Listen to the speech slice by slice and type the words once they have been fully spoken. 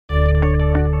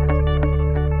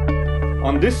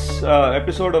On this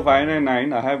episode of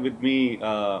INI9, I have with me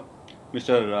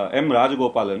Mr. M.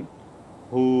 Rajagopalan,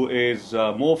 who is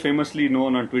more famously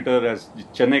known on Twitter as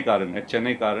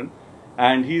Chennai Karan,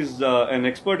 and he's an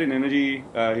expert in energy.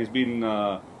 He's been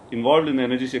involved in the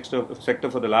energy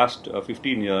sector for the last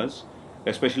 15 years,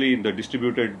 especially in the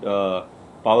distributed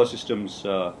power systems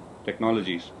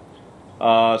technologies.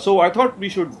 So I thought we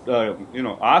should,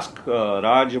 ask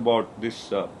Raj about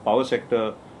this power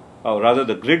sector, or rather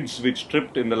the grids which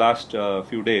tripped in the last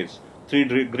few days.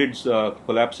 Three grids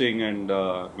collapsing and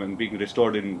when being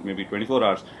restored in maybe 24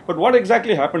 hours. But what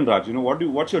exactly happened, Raj?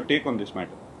 What's your take on this matter?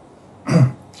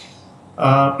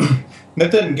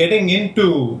 Nitin, getting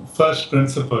into first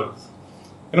principles,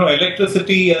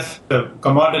 electricity as a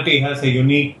commodity has a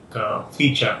unique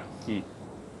feature.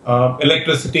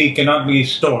 Electricity cannot be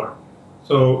stored,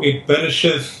 so it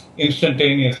perishes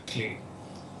instantaneously.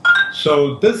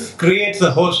 So this creates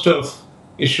a host of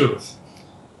issues.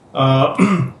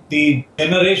 The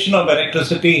generation of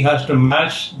electricity has to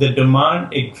match the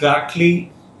demand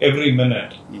exactly every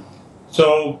minute.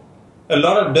 So a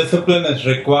lot of discipline is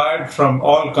required from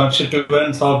all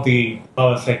constituents of the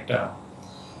power sector.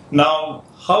 Now,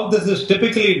 how this is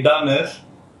typically done is,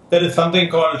 there is something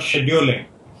called scheduling.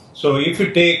 So if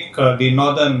you take the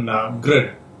northern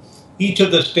grid, each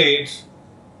of the states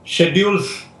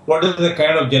schedules what is the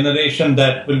kind of generation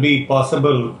that will be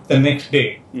possible the next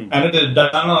day. And it is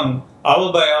done on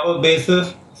hour by hour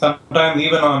basis, sometimes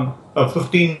even on a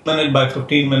 15-minute by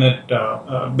 15-minute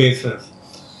basis.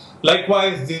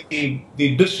 Likewise, the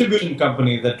distribution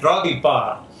companies that draw the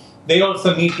power, they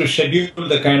also need to schedule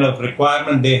the kind of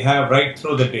requirement they have right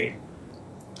through the day.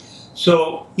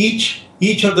 So each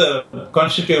of the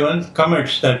constituents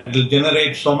commits that it will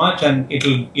generate so much and it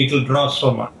will draw so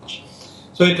much.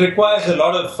 So it requires a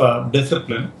lot of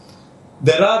discipline.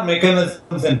 There are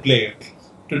mechanisms in place.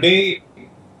 Today,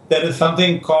 there is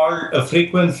something called a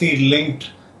frequency-linked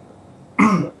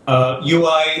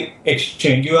UI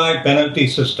exchange, UI penalty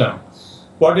system.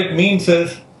 What it means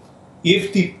is,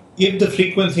 if the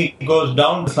frequency goes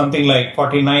down to something like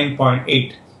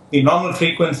 49.8, the normal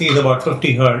frequency is about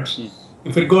 50 hertz.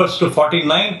 If it goes to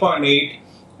 49.8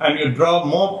 and you draw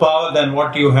more power than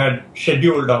what you had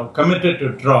scheduled or committed to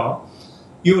draw,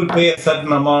 you will pay a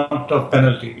certain amount of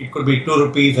penalty. It could be 2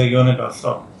 rupees a unit or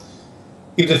so.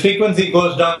 If the frequency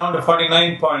goes down to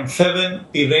 49.7,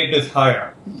 the rate is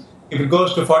higher. If it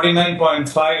goes to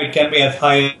 49.5, it can be as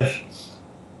high as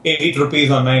 8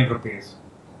 rupees or 9 rupees.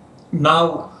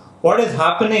 Now, what is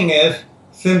happening is,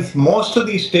 since most of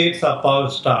these states are power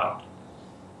starved,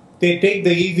 they take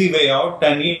the easy way out,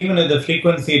 and even if the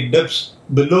frequency dips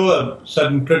below a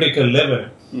certain critical level,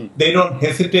 they don't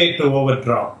hesitate to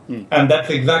overdraw. And that's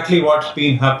exactly what's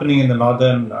been happening in the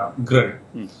northern grid.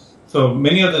 So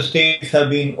many of the states have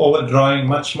been overdrawing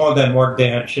much more than what they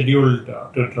had scheduled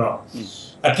to draw.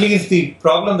 At least the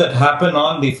problem that happened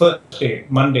on the first day,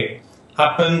 Monday,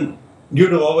 happened due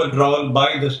to overdrawal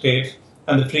by the states,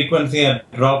 and the frequency had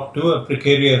dropped to a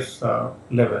precarious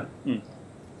level.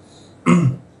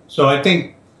 So I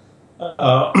think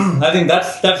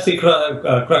that's the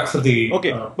crux of the.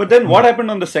 Okay, but then what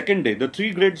happened on the second day? The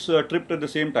three grids tripped at the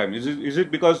same time. Is it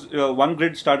because one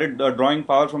grid started drawing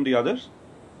power from the others?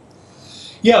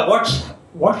 Yeah,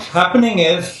 what's happening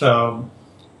is the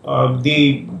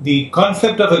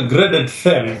concept of a grid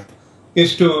itself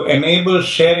is to enable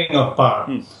sharing of power.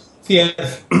 See,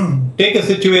 take a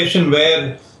situation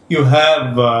where you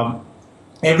have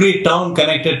every town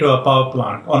connected to a power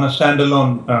plant on a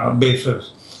standalone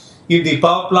basis. If the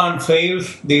power plant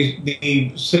fails,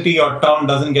 the city or town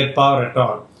doesn't get power at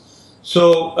all.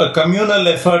 So a communal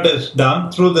effort is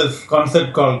done through this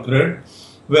concept called grid,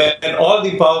 where all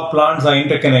the power plants are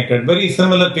interconnected, very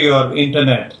similar to your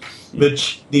internet,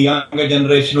 which the younger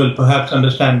generation will perhaps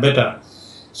understand better.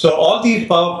 So all these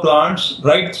power plants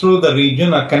right through the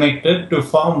region are connected to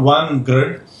form one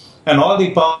grid, and all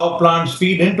the power plants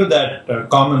feed into that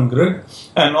common grid,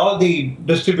 and all the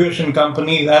distribution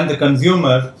companies and the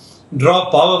consumers draw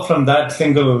power from that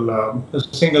single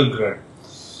grid.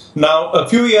 Now, a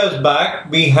few years back,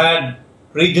 we had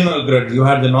regional grids. You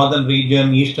had the northern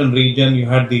region, eastern region, you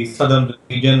had the southern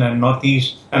region, and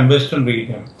northeast and western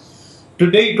region.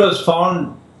 Today, it was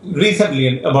found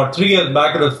recently, about 3 years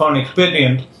back, it was found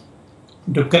expedient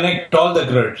to connect all the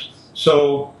grids.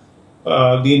 So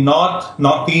the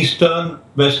northeastern,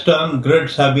 western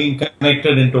grids have been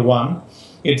connected into one.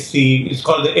 It's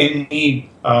called the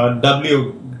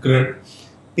INI9 grid.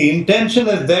 The intention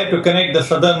is there to connect the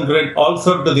southern grid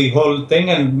also to the whole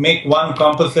thing and make one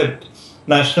composite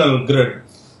national grid.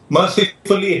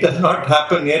 Mercifully, it has not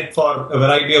happened yet for a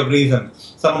variety of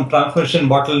reasons. Some transmission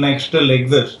bottlenecks still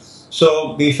exist.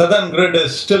 So the southern grid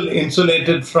is still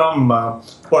insulated from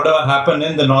whatever happened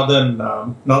in the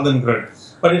northern grid.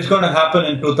 But it's going to happen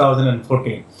in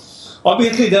 2014.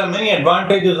 Obviously, there are many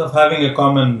advantages of having a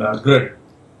common grid.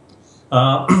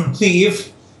 See,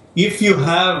 if you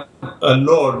have a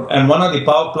load and one of the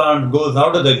power plant goes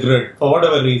out of the grid for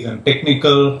whatever reason,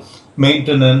 technical,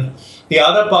 maintenance, the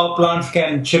other power plants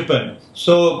can chip in.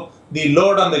 So the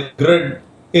load on the grid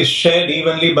is shared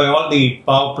evenly by all the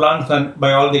power plants and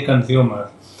by all the consumers.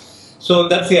 So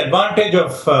that's the advantage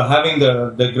of having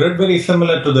the grid, very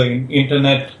similar to the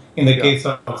internet in the case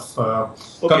of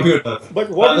computers. But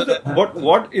what is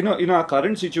what in our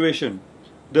current situation?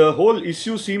 The whole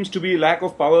issue seems to be lack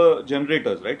of power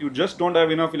generators, right? You just don't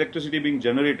have enough electricity being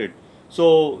generated.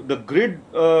 So the grid,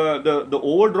 the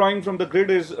overdrawing from the grid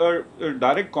is a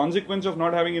direct consequence of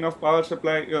not having enough power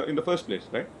supply in the first place,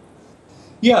 right?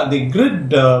 Yeah, the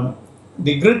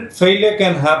grid failure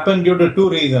can happen due to two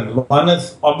reasons. One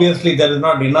is obviously there is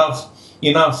not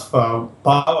enough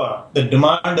power. The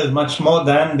demand is much more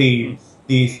than the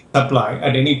supply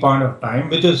at any point of time,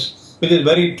 which is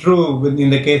very true in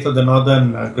the case of the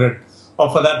northern grid, or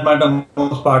for that matter,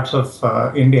 most parts of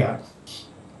India.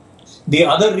 The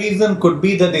other reason could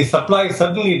be that the supply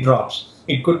suddenly drops.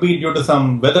 It could be due to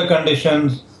some weather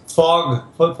conditions, fog.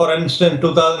 For instance,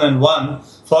 2001,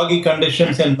 foggy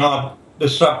conditions in north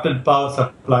disrupted power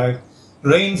supply.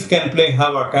 Rains can play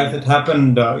havoc, as it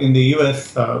happened in the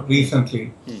US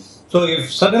recently. So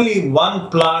if suddenly one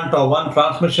plant or one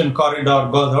transmission corridor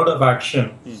goes out of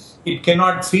action, it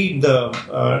cannot feed the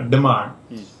demand.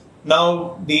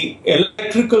 Now, the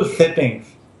electrical settings,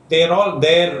 they are all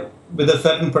there with a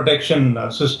certain protection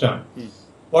system.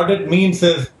 What it means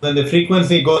is when the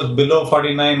frequency goes below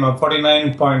 49 or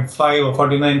 49.5 or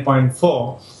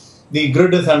 49.4, the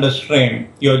grid is under strain.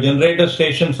 Your generator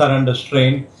stations are under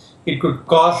strain. It could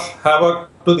cause havoc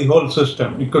to the whole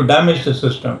system. It could damage the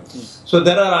system. So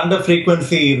there are under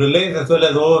frequency relays as well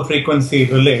as over frequency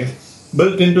relays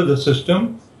built into the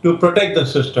system to protect the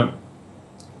system.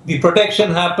 The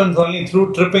protection happens only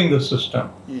through tripping the system.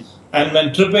 And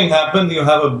when tripping happens, you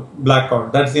have a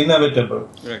blackout. That's inevitable.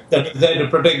 Right. That is there to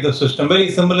protect the system. Very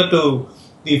similar to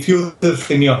the fuses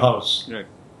in your house. Right.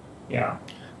 Yeah.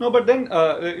 No, but then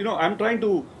I'm trying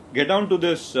to get down to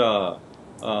this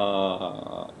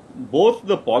both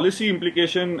the policy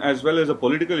implication as well as the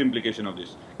political implication of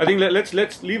this. I think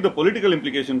let's leave the political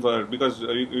implication for, because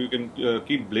you can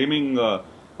keep blaming the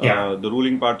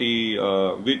ruling party,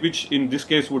 which in this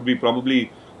case would be probably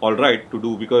all right to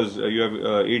do because you have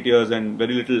 8 years and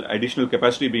very little additional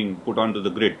capacity being put onto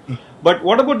the grid. But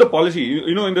what about the policy?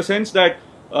 You know, in the sense that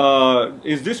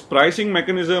is this pricing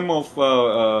mechanism of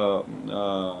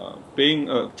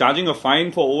charging a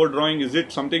fine for overdrawing, is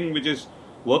it something which is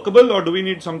workable, or do we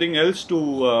need something else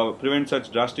to prevent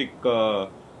such drastic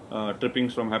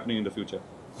trippings from happening in the future?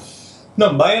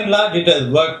 No, by and large it has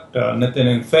worked, Nitin.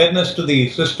 In fairness to the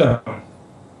system,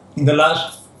 in the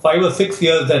last 5 or 6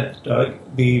 years that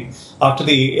after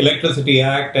the Electricity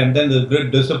Act and then the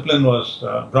grid discipline was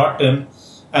brought in,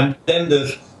 and then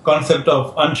this concept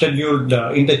of unscheduled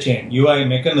interchange (UI)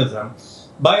 mechanism,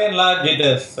 by and large it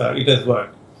has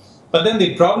worked. But then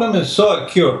the problem is so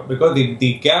acute because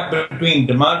the gap between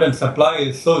demand and supply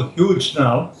is so huge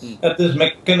now that this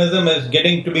mechanism is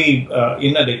getting to be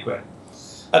inadequate.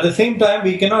 At the same time,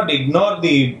 we cannot ignore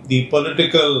the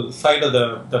political side of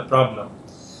the problem.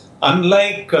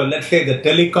 Unlike, let's say, the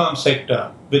telecom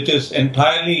sector, which is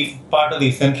entirely part of the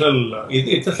central,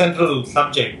 it's a central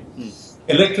subject.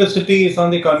 Electricity is on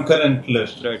the concurrent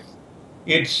list. Right.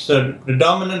 It's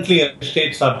predominantly a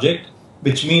state subject,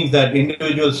 which means that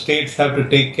individual states have to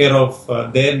take care of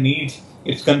their needs.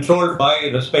 It's controlled by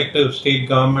respective state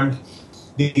governments.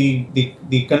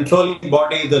 The controlling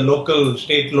body, the local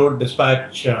state load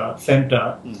dispatch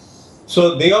center.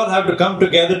 So they all have to come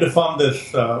together to form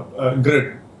this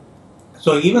grid.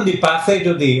 So even the passage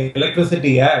of the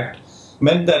Electricity Act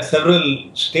meant that several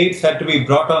states had to be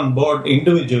brought on board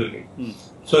individually.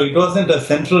 So it wasn't a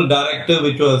central directive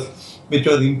which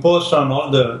was imposed on all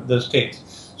the states.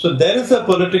 So there is a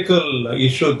political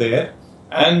issue there,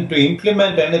 and to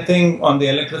implement anything on the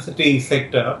electricity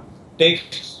sector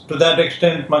takes, to that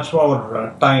extent, much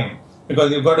more time,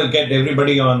 because you've got to get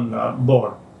everybody on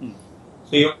board.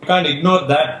 So you can't ignore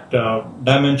that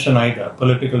dimension either,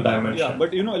 political dimension. Yeah,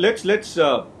 but you know, let's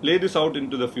play this out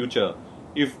into the future.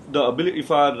 If the ability, if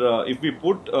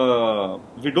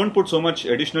we don't put so much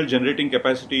additional generating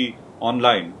capacity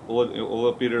online over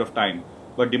a period of time,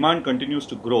 but demand continues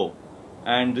to grow,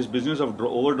 and this business of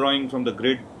overdrawing from the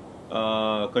grid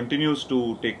continues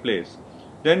to take place,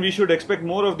 then we should expect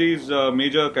more of these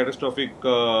major catastrophic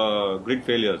grid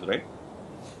failures, right?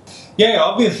 Yeah,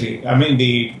 obviously. I mean,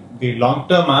 the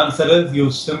long-term answer is you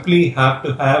simply have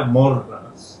to have more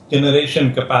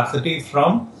generation capacity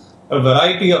from a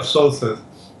variety of sources.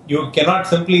 You cannot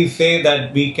simply say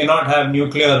that we cannot have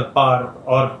nuclear power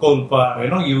or coal power.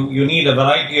 You need a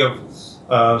variety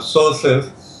of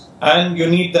sources, and you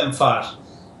need them fast.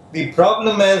 The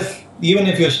problem is, even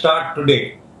if you start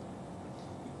today,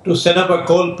 to set up a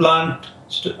coal plant,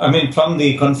 from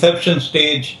the conception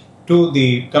stage to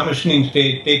the commissioning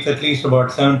stage takes at least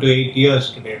about 7 to 8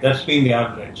 years today. That's been the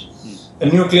average. A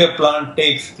nuclear plant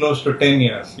takes close to 10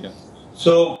 years. Yeah.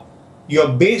 So your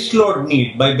baseload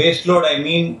need, by baseload I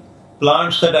mean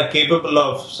plants that are capable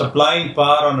of supplying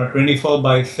power on a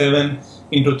 24/7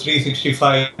 into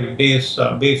 365 days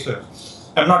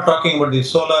basis. I'm not talking about the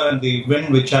solar and the wind,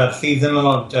 which are seasonal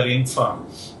or which are infirm.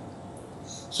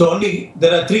 So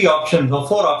there are 3 options or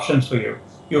 4 options for you.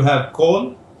 You have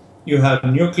coal, you have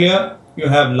nuclear, you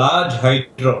have large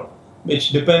hydro,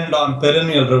 which depend on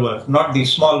perennial rivers, not the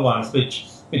small ones,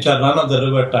 which are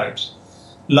run-of-the-river types.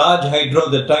 Large hydro,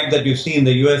 the type that you see in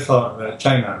the US or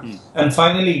China. And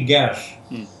finally, gas.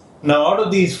 Now, out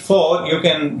of these 4, you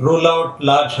can rule out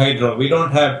large hydro. We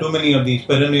don't have too many of these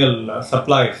perennial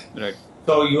supplies. Right.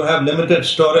 So you have limited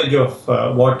storage of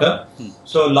water.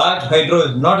 So large hydro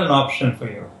is not an option for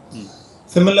you.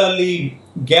 Similarly,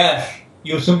 gas,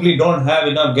 you simply don't have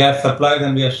enough gas supplies,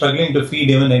 and we are struggling to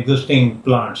feed even existing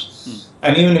plants.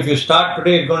 And even if you start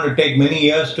today, it's going to take many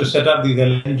years to set up these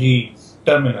LNG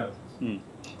terminals.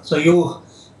 So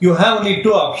you have only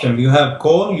 2 options. You have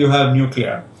coal, you have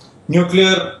nuclear.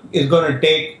 Nuclear is going to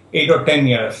take 8 or 10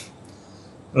 years,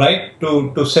 right,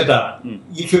 to set up,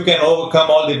 if you can overcome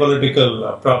all the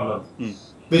political problems.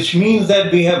 Which means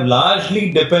that we have largely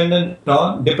dependent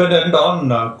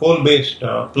on coal-based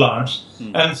plants,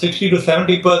 and 60 to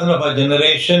 70% of our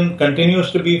generation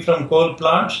continues to be from coal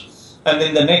plants. And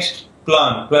in the next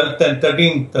plan, 12th and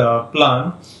 13th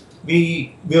plan,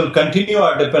 we will continue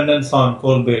our dependence on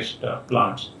coal-based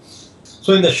plants.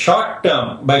 So in the short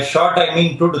term, by short I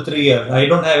mean 2 to 3 years, I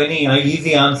don't have any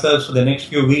easy answers for the next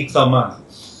few weeks or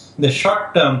months. In the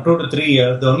short term, 2 to 3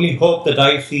 years, the only hope that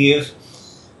I see is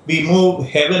we move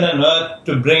heaven and earth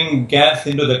to bring gas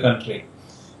into the country.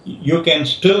 You can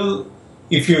still,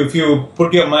 if you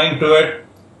put your mind to it,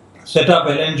 set up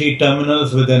LNG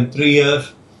terminals within 3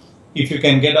 years. If you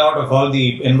can get out of all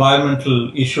the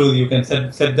environmental issues, you can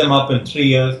set them up in 3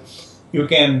 years. You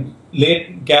can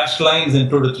lay gas lines in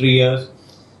 2 to 3 years.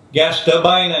 Gas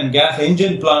turbine and gas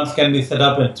engine plants can be set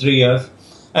up in 3 years.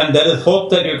 And there is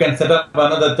hope that you can set up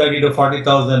another 30 to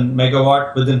 40,000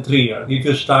 megawatt within 3 years if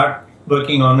you start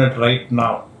working on it right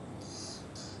now.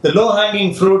 The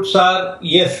low-hanging fruits are,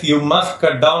 yes, you must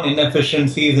cut down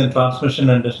inefficiencies in transmission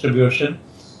and distribution.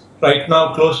 Right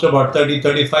now, close to about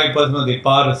 30-35% of the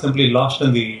power is simply lost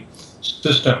in the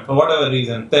system for whatever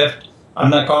reason, theft,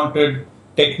 unaccounted,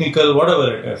 technical,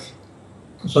 whatever it is.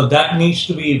 So that needs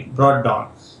to be brought down.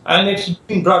 And it's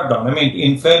been brought down. I mean,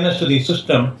 in fairness to the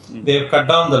system, they've cut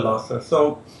down the losses.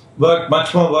 So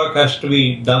much more work has to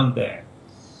be done there.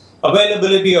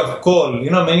 Availability of coal.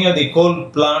 Many of the coal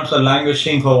plants are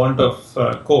languishing for want of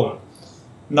coal.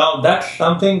 Now, that's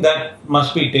something that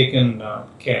must be taken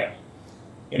care.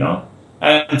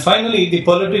 And finally, the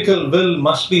political will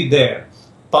must be there.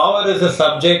 Power is a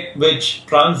subject which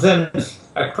transcends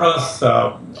across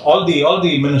all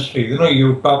the ministries.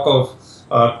 You talk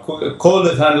of coal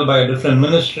is handled by a different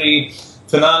ministry,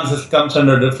 finance comes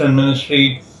under a different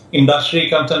ministry, industry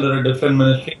comes under a different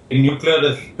ministry, nuclear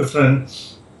is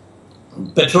different,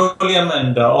 petroleum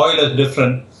and oil is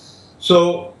different.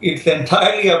 So it's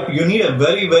entirely up. You need a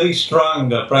very, very strong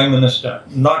prime minister.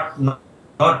 Not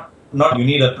you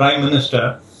need a prime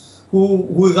minister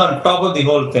who is on top of the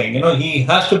whole thing. He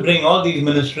has to bring all these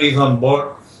ministries on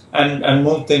board and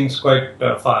move things quite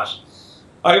fast.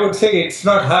 I would say it's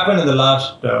not happened in the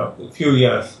last few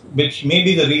years, which may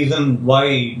be the reason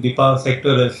why the power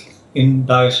sector is in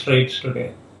dire straits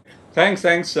today. Thanks,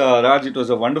 Raj. It was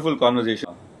a wonderful conversation.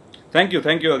 Thank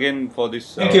you again for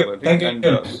this. Thank you. And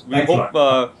we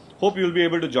hope you'll be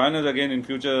able to join us again in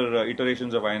future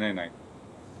iterations of INI9. It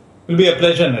will be a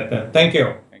pleasure, Nitin. Thank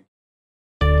you.